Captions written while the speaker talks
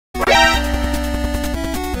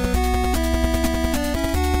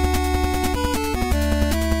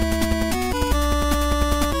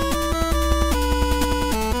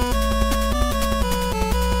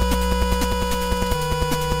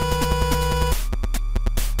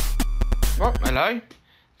Well, hello.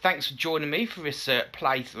 Thanks for joining me for this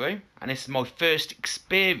playthrough, and this is my first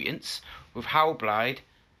experience with Hellblade.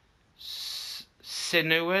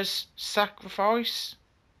 Senua's Sacrifice.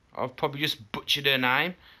 I've probably just butchered her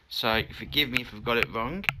name, so forgive me if I've got it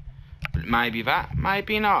wrong. But maybe that,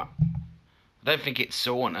 maybe not. I don't think it's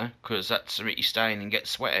sauna, because that's really staining and gets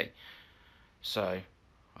sweaty. So,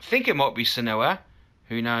 I think it might be Senua.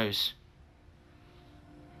 Who knows?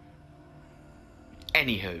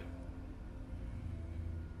 Anywho.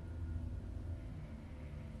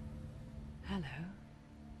 Hello.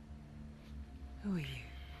 Who are you?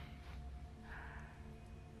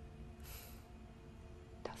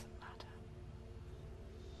 Doesn't matter.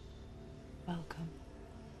 Welcome.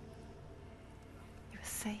 You are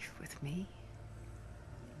safe with me.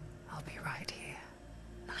 I'll be right here,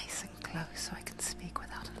 nice and close so I can speak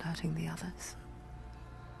without alerting the others.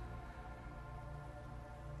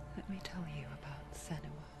 Let me tell you about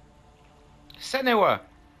Senua. Senua!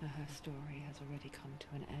 Her story has already come to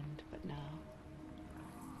an end, but now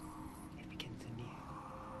it begins anew.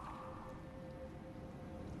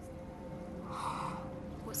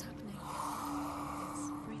 What's happening? It's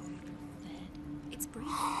breathing. The head. It's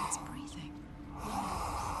breathing. It's breathing.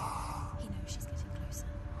 He knows she's getting closer.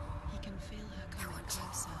 He can feel her coming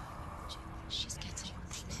closer. She's getting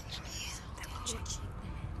closer. They're watching.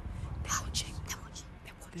 They're watching. They're watching.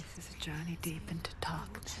 This is a journey deep into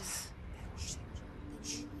darkness.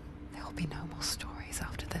 There will be no more stories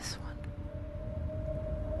after this one.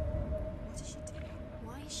 What is she doing?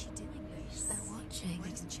 Why is she doing this? They're watching. Why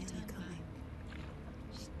isn't she coming?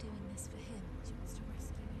 She's doing this for him. She wants to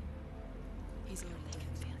rescue him. He's already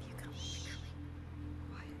can feel you coming.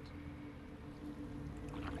 Quiet.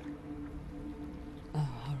 Oh,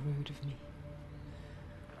 how rude of me.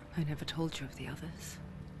 I never told you of the others.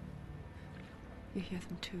 You hear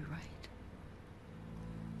them too, right?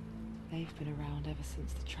 They've been around ever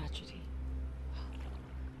since the tragedy.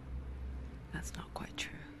 That's not quite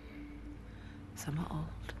true. Some are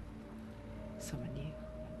old, some are new,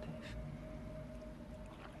 and they've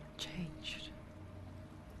changed.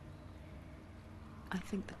 I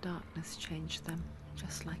think the darkness changed them,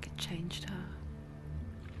 just like it changed her.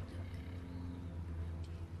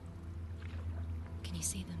 Can you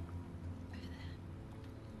see them? Over there.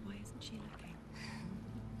 Why isn't she looking?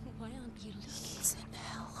 Why aren't you looking? He's in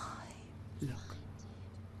hell high. Look,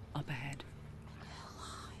 up ahead. Hell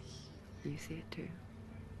high. You see it too?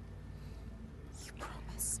 You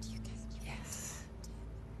promised you gave me. Yes.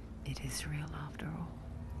 It is real after all.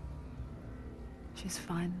 She's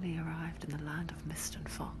finally arrived in the land of mist and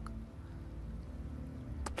fog.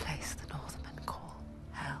 The place the Northermen call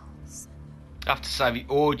hell. I have to say, the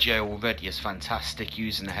audio already is fantastic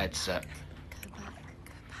using the headset. Go back.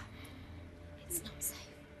 It's not safe.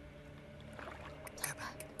 Go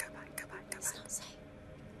back. It's not safe.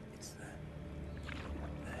 It's there.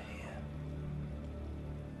 They're here.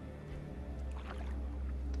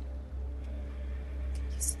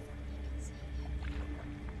 Can you see them?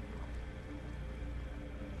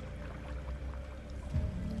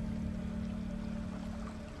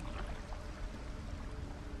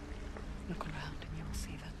 Look around and you will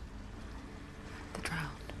see them. The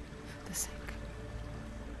drowned, the sick,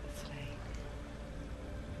 the slain.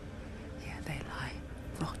 Here they lie,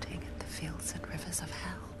 rotting in the fields and rivers of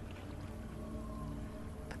hell.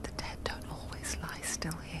 But the dead don't always lie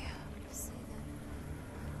still here.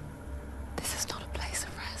 This is not a place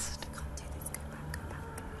of rest. Can't do this. Go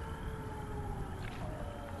back.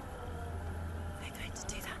 They're going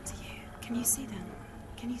to do that to you. Can you see them?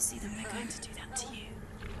 They're going to do that to you.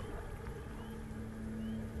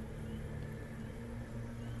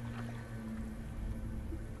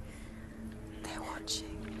 They're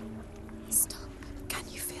watching. Stop. Can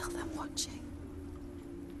you feel them watching?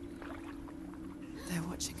 They're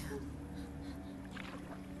watching her.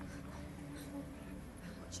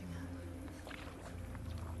 They're watching her.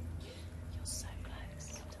 You're so close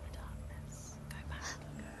to the darkness. Go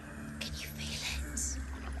back. Can you feel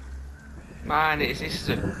it? Man, this is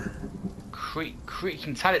a you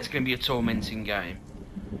can tell it's going to be a tormenting game.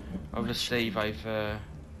 Obviously,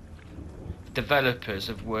 developers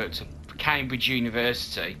have worked at Cambridge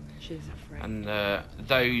University, She's afraid. and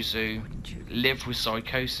those who live with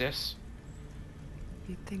psychosis.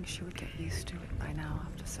 You'd think she would get used to it by now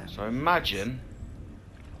after so So imagine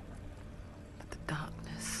But the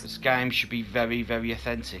darkness. this game should be very, very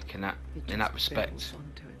authentic in that It in that just respect. builds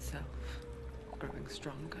onto itself, growing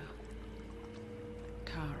stronger,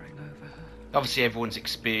 towering over her. Obviously, everyone's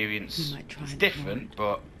experience You might try is and different,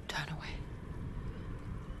 ignore but Turn away.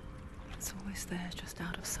 It's always there, just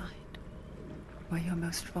out of sight, where you're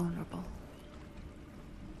most vulnerable.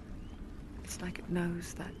 It's like it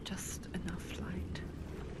knows that just enough light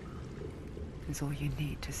is all you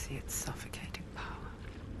need to see its suffocating power.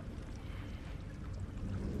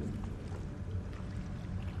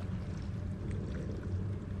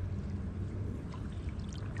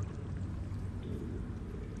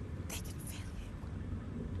 They can feel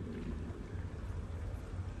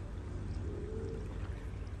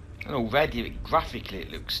you. And already, graphically,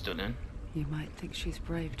 it looks stunning. You might think she's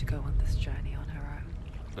brave to go on this journey on her own.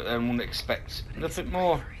 But then one expects But it's nothing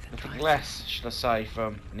more, bravery that nothing drives less, should I say,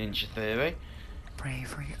 from Ninja Theory.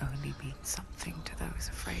 Bravery only means something to those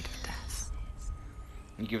afraid of death.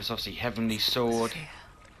 You give us obviously Heavenly Sword, Fear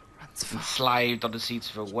runs far, Enslaved Odyssey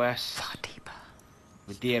to the West, far deeper.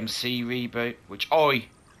 the DMC reboot, which I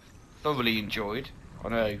thoroughly enjoyed. I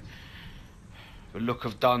know the look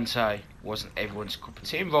of Dante wasn't everyone's cup of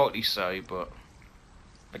tea, and rightly so, but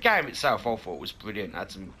the game itself I thought was brilliant. It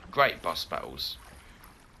had some great boss battles.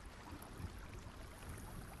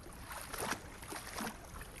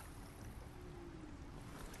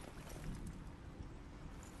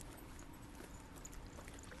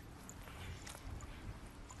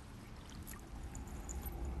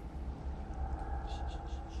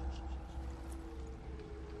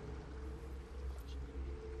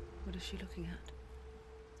 What is she looking at?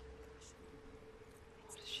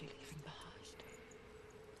 What is she leaving behind?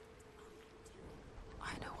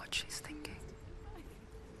 I know what she's thinking.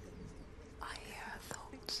 I hear her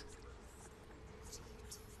thoughts.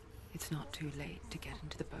 It's not too late to get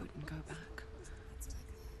into the boat and go back.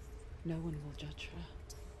 No one will judge her.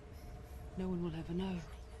 No one will ever know.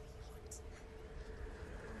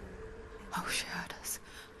 Oh, she heard us.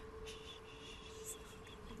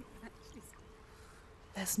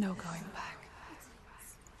 There's no going back.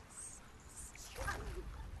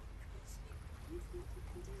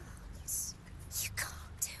 You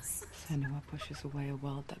can't do it. Senua pushes away a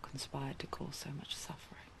world that conspired to cause so much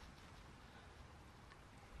suffering.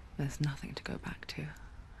 There's nothing to go back to,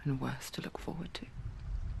 and worse to look forward to.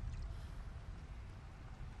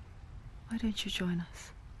 Why don't you join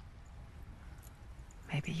us?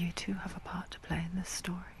 Maybe you too have a part to play in this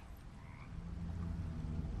story.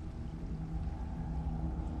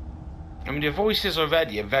 I mean, the voices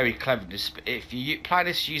already are very clever. If you play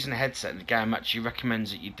this using a headset, and the game actually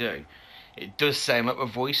recommends that you do, it does sound like the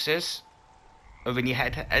voices are in your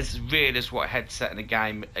head, as real as what a headset and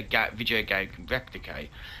a video game can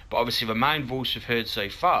replicate. But obviously the main voice we've heard so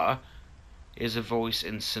far is a voice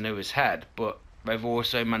in Senua's head, but they've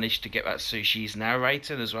also managed to get that so she's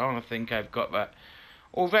narrating as well, and I think they've got that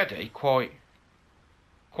already quite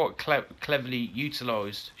cleverly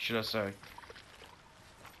utilised, should I say.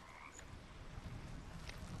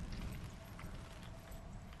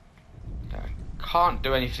 Can't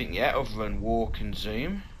do anything yet other than walk and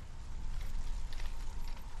zoom.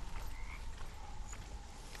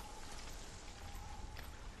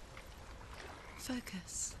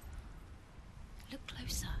 Focus. Look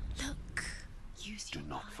closer. Look. Use Do your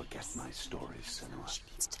not eyes. forget my stories, Senua. She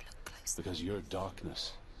needs to look closer. Because your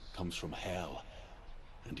darkness comes from hell,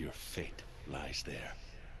 and your fate lies there.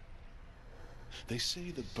 They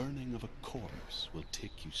say the burning of a corpse will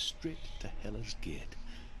take you straight to Hela's gate,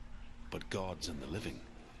 but gods and the living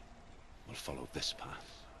will follow this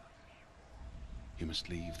path. You must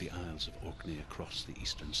leave the Isles of Orkney across the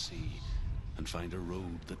eastern sea and find a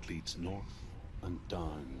road that leads north and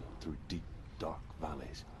down through deep, dark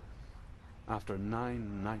valleys. After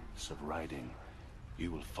 9 nights of riding,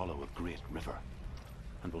 you will follow a great river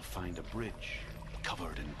and will find a bridge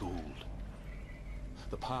covered in gold.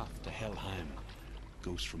 The path to Helheim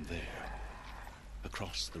goes from there,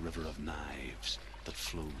 across the River of Knives that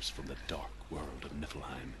flows from the dark world of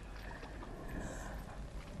Niflheim.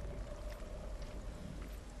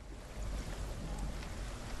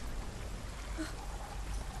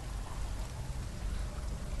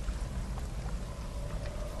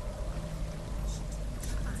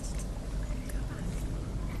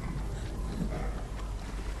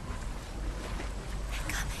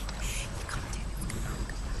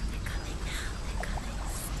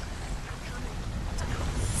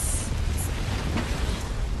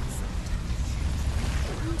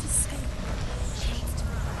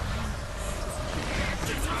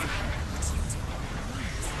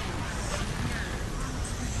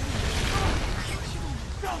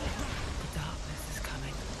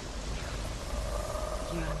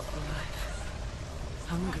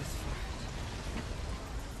 Hungers for it.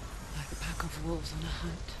 Like a pack of wolves on a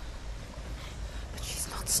hunt. But she's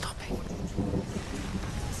not stopping.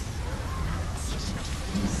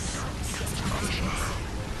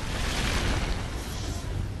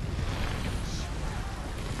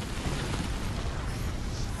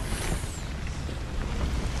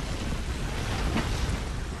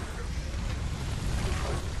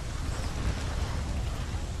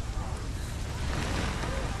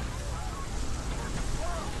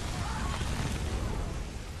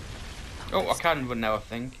 Oh, I can run now, I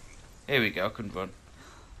think. Here we go, I can run.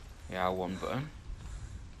 Yeah, one button.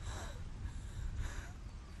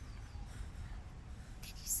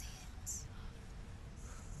 Can you see it?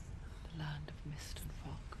 The land of mist and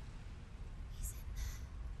fog. He's in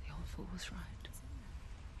there. The old fool was right. You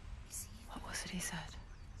see it? What was it he said?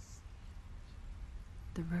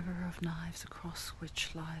 The river of knives across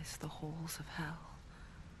which lies the halls of hell.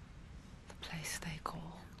 The place they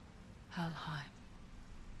call Helheim.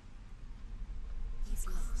 He's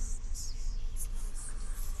lost. He's lost.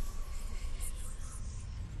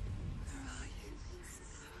 Where are you?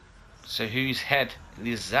 So whose head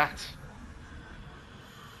is that?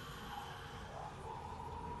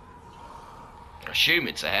 I assume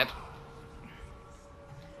it's a head.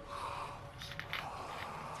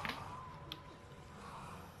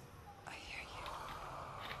 I hear you.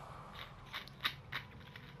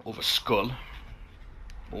 Or the skull.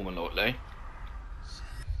 More than likely.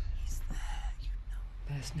 He's there, you know.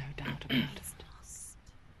 There's no doubt about it. Lost.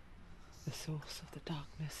 The source of the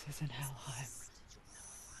darkness is in Helheim,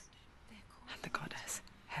 They're called. and the goddess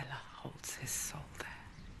Hela holds his soul there.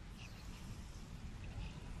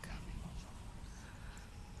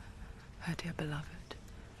 Her dear beloved,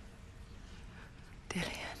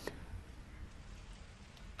 Dillian.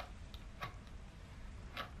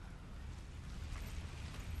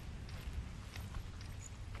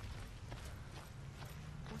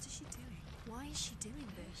 What is she doing? Why is she doing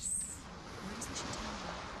this? Why doesn't she tell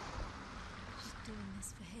him? She's doing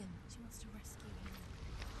this for him. She wants to rescue him.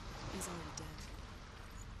 He's already dead.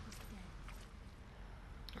 He's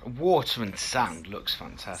dead. Water and sand looks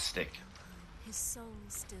fantastic. His soul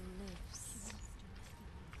still lives.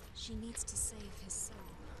 She needs to save his soul.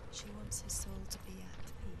 She wants his soul to be at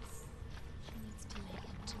peace. She needs to lay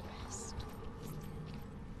him to rest.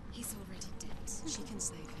 He's already dead. She can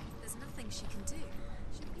save him. There's nothing she can do.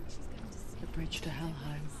 She thinks she's going to save The bridge to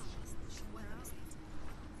Helheim. Where are we?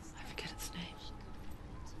 I forget its name.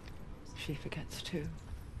 She forgets too.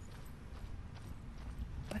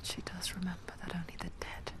 But she does remember that only the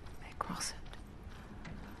dead may cross it.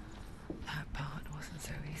 That part wasn't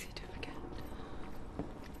so easy to forget.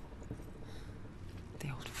 The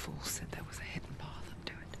old fool said there was a hidden path up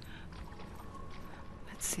to it.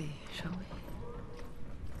 Let's see, shall we?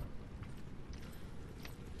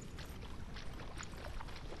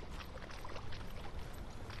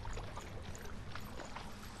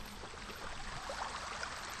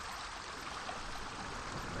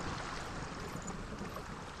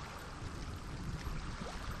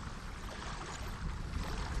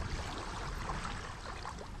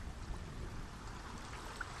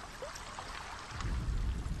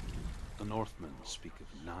 The Northmen speak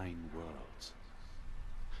of 9 worlds.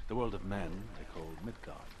 The world of men they call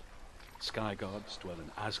Midgard. Sky gods dwell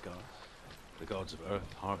in Asgard. The gods of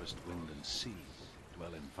earth, harvest, wind, and sea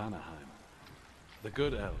dwell in Vanaheim. The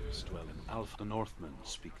good elves dwell in Alf. The Northmen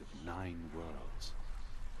speak of 9 worlds.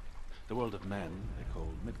 The world of men they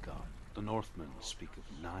call Midgard. The Northmen speak of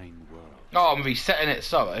 9 worlds. Oh, I'm resetting it,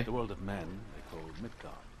 sorry. The world of men they call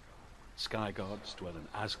Midgard. Sky gods dwell in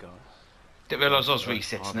Asgard. Didn't realise I was Earth,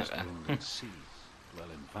 resetting it harvest, then. wind, and sea dwell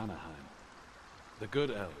in Vanaheim. The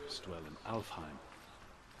good elves dwell in Alfheim.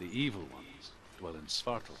 The evil ones dwell in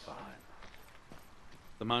Svartalfheim.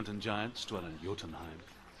 The mountain giants dwell in Jotunheim.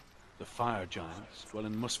 The fire giants dwell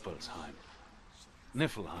in Muspelheim.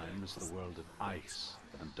 Niflheim is the world of ice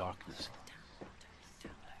and darkness.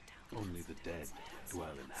 Only the dead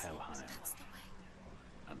dwell in Helheim.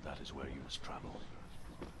 And that is where you must travel.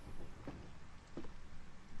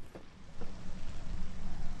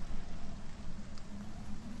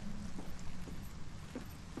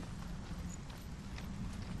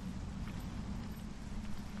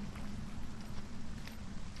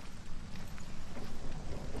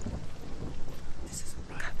 This is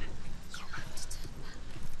right. You have to turn back.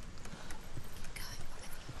 Keep going,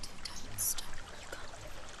 whatever you do, don't stop. You can't.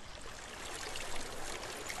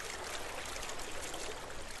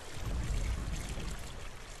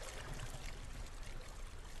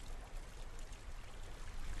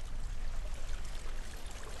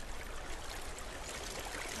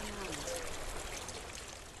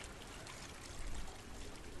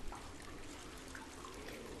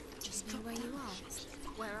 Just know where you are.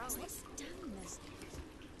 Where are we? Down there.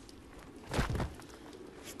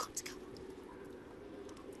 You've got to go.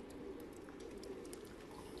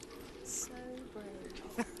 So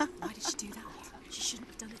brave. Why did she do that? She shouldn't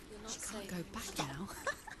have done it. She can't go back now.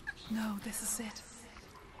 No, this is it.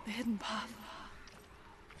 The hidden path.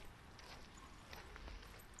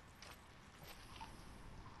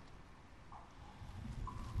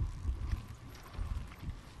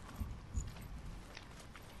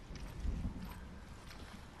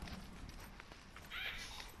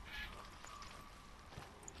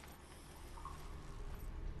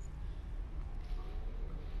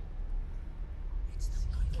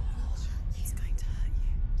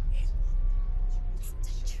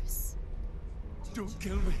 Don't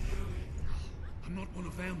kill me. I'm not one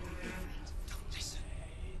of them. Don't listen.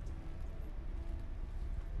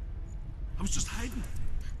 I was just hiding.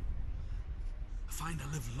 I find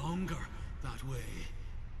I live longer that way.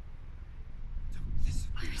 Don't listen.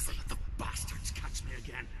 Never let the bastards catch me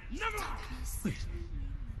again. Never! Wait.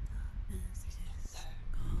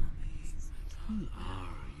 Who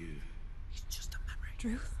are you? It's just a memory.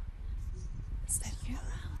 Drew? Is that you?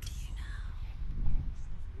 Around you now.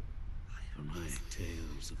 For my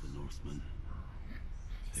tales of the Northmen,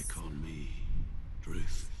 they call me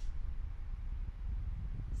Druth.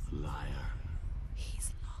 A liar.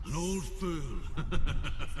 He's lost. An old fool.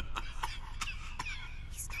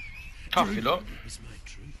 Tough it up. Is my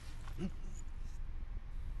truth.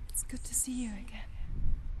 It's good to see you again.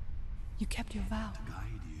 You kept your vow.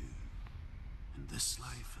 Guide you in this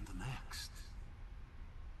life and the next.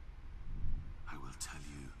 I will tell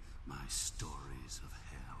you my stories of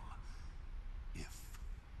hell, if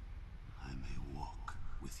I may walk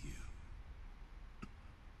with you.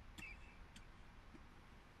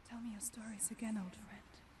 Tell me your stories again, old friend.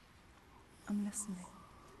 I'm listening.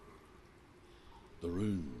 The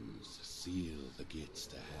runes seal the gates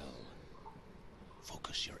to hell.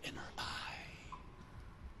 Focus your inner eye,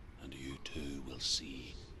 and you too will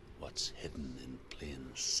see what's hidden in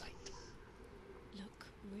plain sight. Look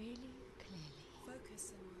really clearly.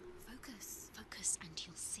 Focus, Senua. Focus. Focus and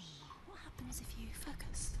you'll see. What happens if you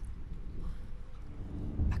focus?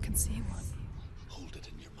 I can see one. Hold it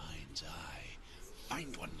in your mind's eye.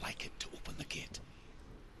 Find one like it to open the gate.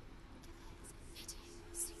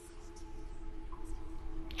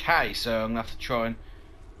 Okay, so I'm gonna have to try and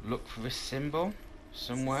look for this symbol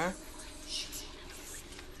somewhere.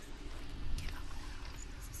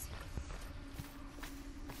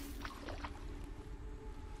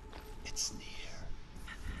 It's near.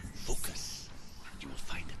 Focus. You will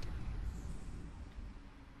find it.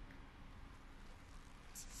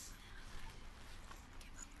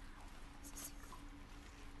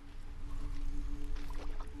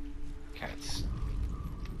 Okay,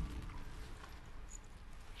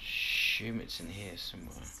 assume it's in here somewhere.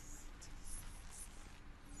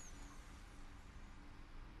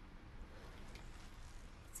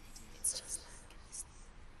 It's just like this.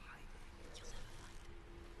 You'll never find it.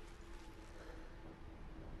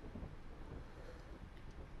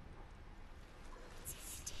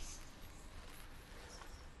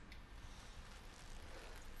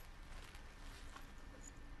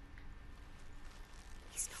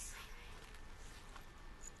 He's not right.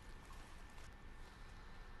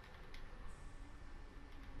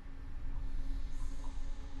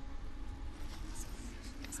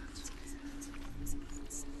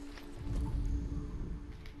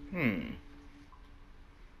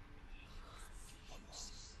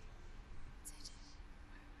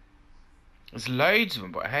 There's loads of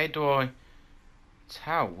them, but how do I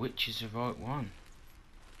tell which is the right one?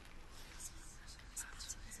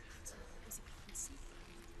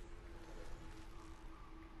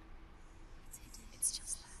 It's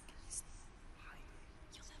just like this.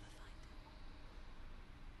 You'll never find it.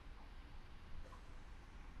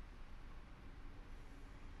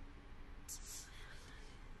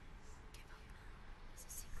 Give up now. It's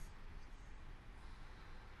a secret.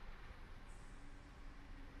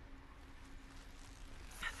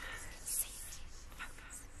 See it.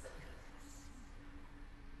 Focus.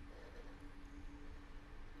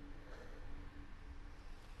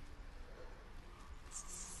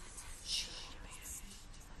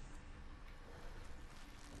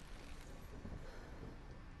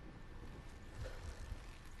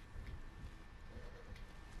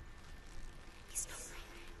 He's not right.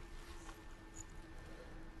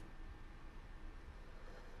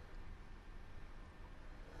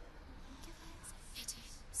 Give it. It is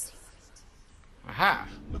secret. Aha!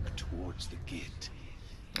 Look towards the gate.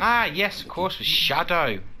 Ah, yes, of course, with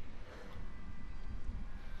shadow.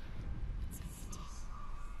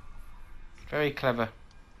 Very clever.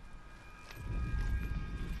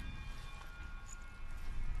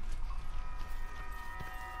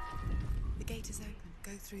 The gate is open.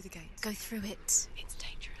 Go through the gate. Go through it. It's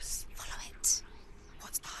dangerous. Follow it.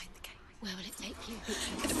 What's behind the gate? Where will it take you?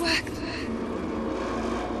 It worked.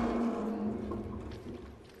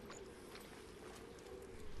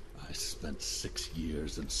 I spent 6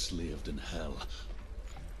 years enslaved in hell.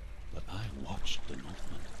 But I watched the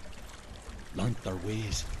Northmen. Learnt their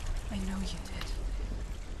ways. I know you did.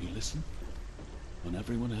 You listened when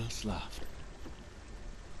everyone else laughed.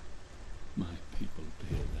 My people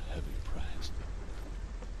paid a heavy price.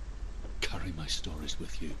 Carry my stories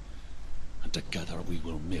with you, and together we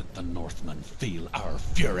will make the Northmen feel our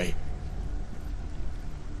fury.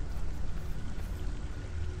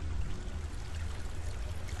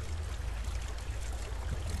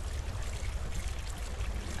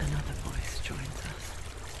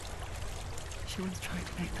 Everyone's trying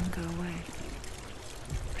to make them go away.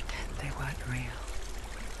 Pretend they weren't real.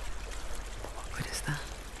 But what good is that?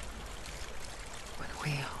 When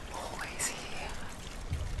we are always here.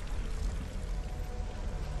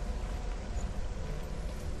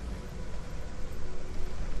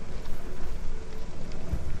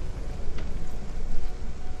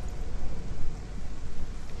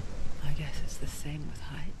 I guess it's the same with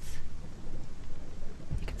heights.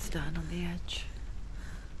 You can stand on the edge,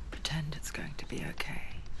 pretend it's going to be okay.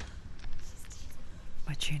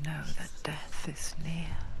 But you know that death is near,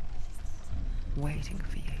 waiting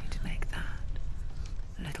for you to make that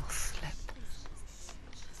little slip.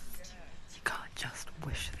 You can't just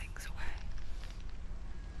wish things away.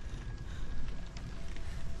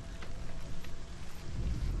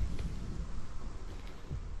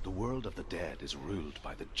 The world of the dead is ruled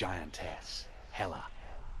by the giantess, Hela,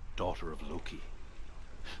 daughter of Loki.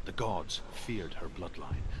 The gods feared her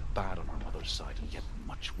bloodline, bad on her mother's side and yet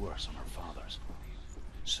much worse on her father's.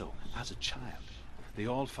 So, as a child, the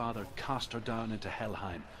All-Father cast her down into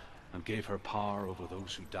Helheim and gave her power over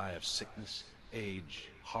those who die of sickness, age,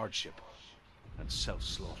 hardship, and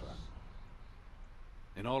self-slaughter.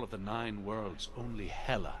 In all of the 9 worlds, only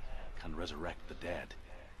Hela can resurrect the dead.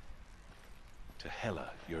 To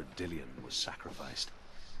Hela, your Dillion was sacrificed,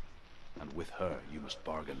 and with her you must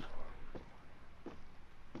bargain.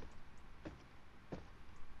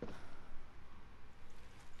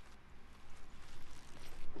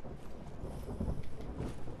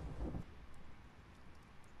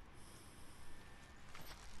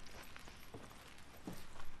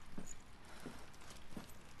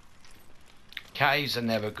 Caves are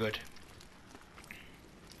never good.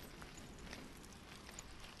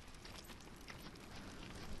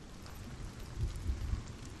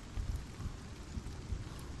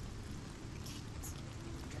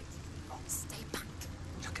 Stay back.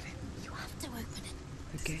 Look at it. You have to open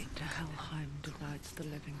it. The gate to Helheim divides the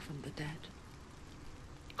living from the dead.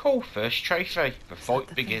 Cool, first trophy. The Is fight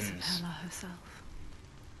that the face of begins. Hela herself?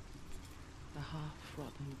 The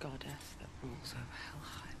half-rotten goddess that rules over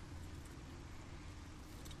Helheim.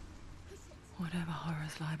 Whatever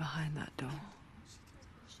horrors lie behind that door,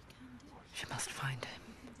 she must find him.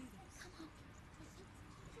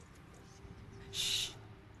 Shh.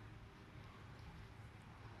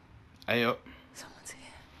 Hey up. Someone's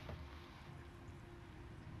here.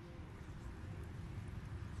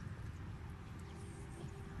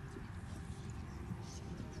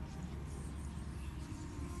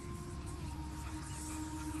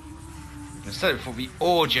 Instead of the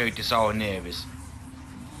audio design here is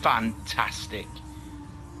fantastic.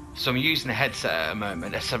 So I'm using the headset at the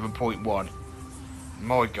moment at 7.1.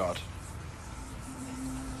 My god.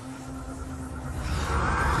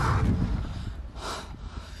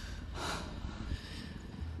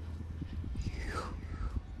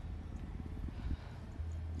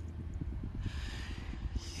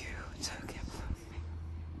 You took him from me.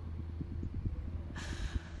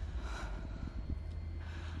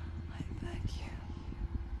 I beg you,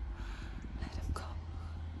 let him go.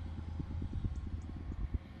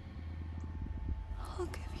 I'll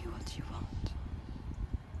give you what you want.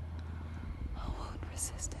 I won't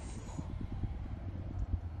resist anymore.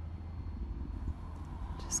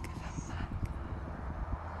 Just give him back.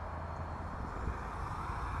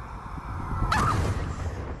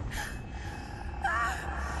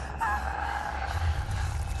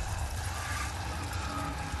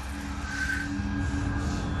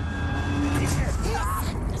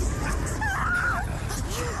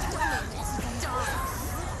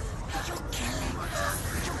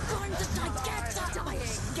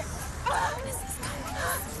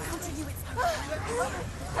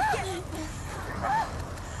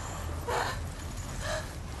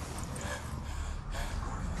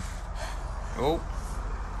 Oh.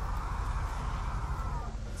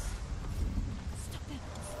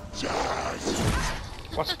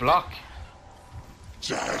 What's block?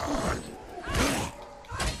 Take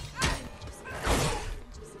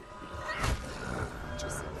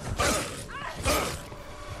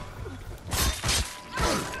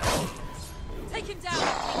him down.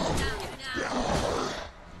 Take him down.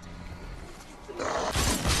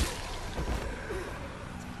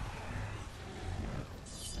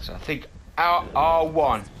 So I think our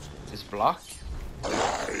R1 is block.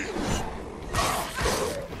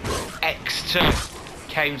 X2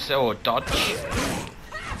 came to or dodge.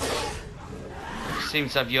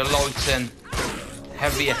 Seems to have your light and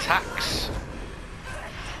heavy attacks.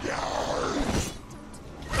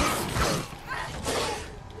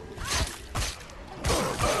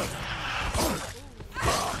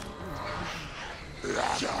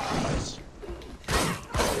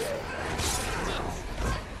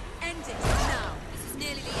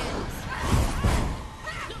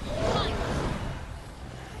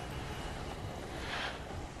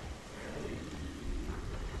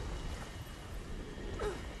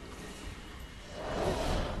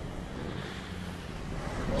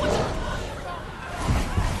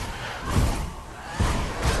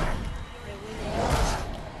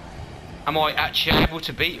 am I actually able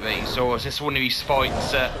to beat these, or is this one of these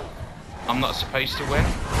fights that I'm not supposed to win?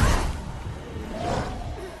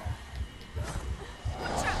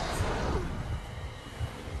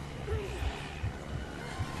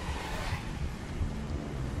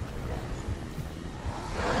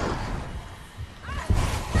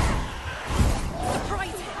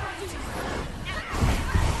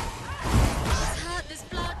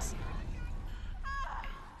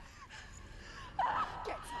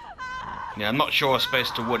 Yeah, I'm not sure I'm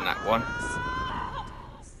supposed to win that one.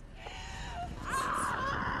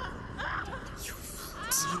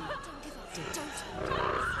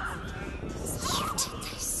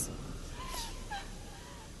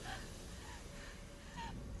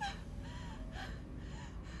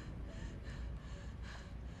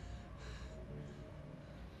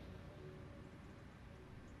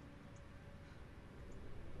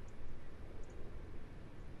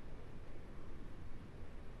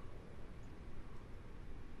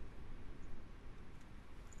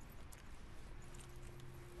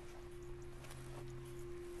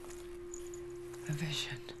 A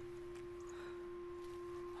vision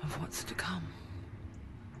of what's to come.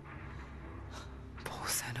 Poor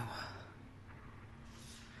Senua.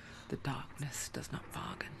 The darkness does not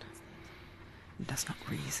bargain. It does not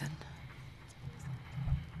reason.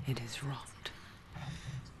 It is rot.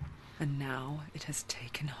 And now it has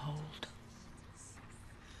taken hold.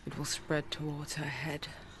 It will spread towards her head,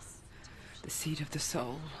 the seat of the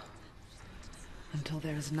soul, until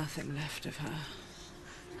there is nothing left of her.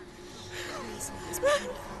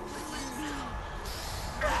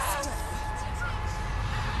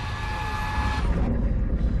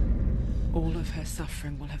 All of her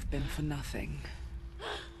suffering will have been for nothing.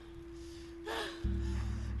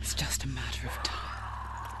 It's just a matter of time.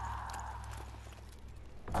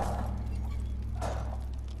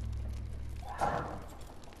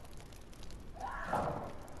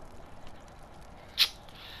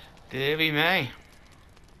 Deary me.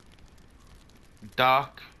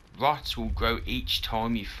 Dark rot will grow each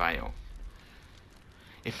time you fail.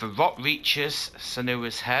 If the rot reaches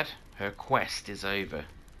Senua's head, her quest is over.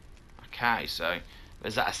 Okay, so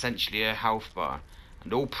there's that essentially her health bar,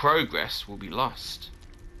 and all progress will be lost.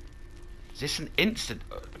 Is this an instant,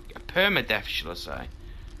 a permadeath, shall I say?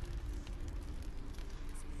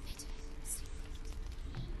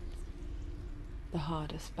 The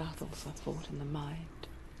hardest battles are fought in the mind.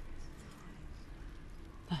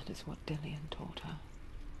 That is what Dillian taught her.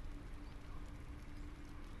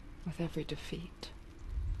 With every defeat,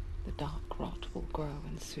 the dark rot will grow,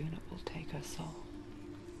 and soon it will take her soul.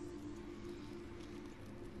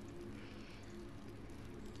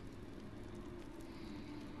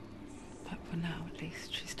 But for now, at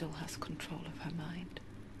least, she still has control of her mind.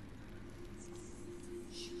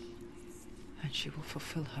 And she will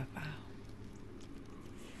fulfill her vow,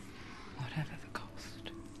 whatever the cost.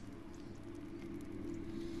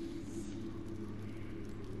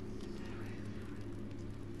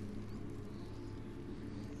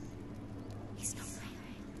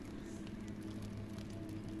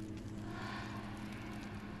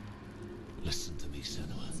 Listen to me,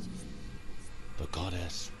 Senua. The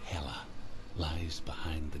goddess Hela lies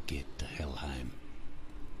behind the gate to Helheim.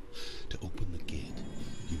 To open the gate,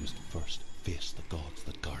 you must first face the gods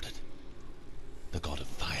that guard it. The god of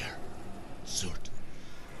fire, Surt,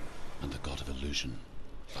 and the god of illusion,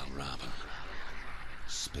 Valravan.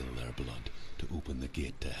 Spill their blood to open the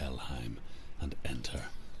gate to Helheim and enter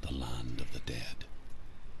the land of the dead.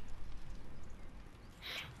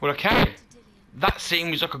 Well, okay. That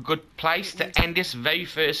seems like a good place to end this very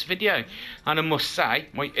first video. And I must say,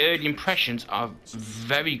 my early impressions are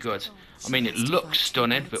very good. I mean, it looks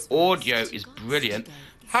stunning, the audio is brilliant.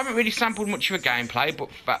 Haven't really sampled much of the gameplay, but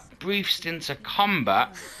that brief stint of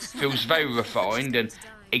combat feels very refined, and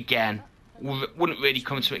again, wouldn't really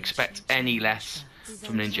come to expect any less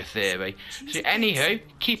from Ninja Theory. So anywho,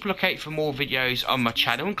 keep a lookout for more videos on my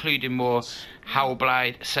channel, including more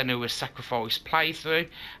Hellblade Senua Sacrifice playthrough.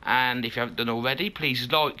 And if you haven't done already, please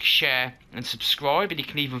like, share and subscribe, and you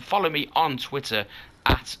can even follow me on Twitter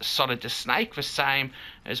at SolidTheSnake, the same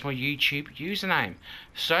as my YouTube username.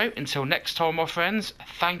 So until next time, my friends,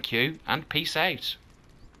 thank you and peace out.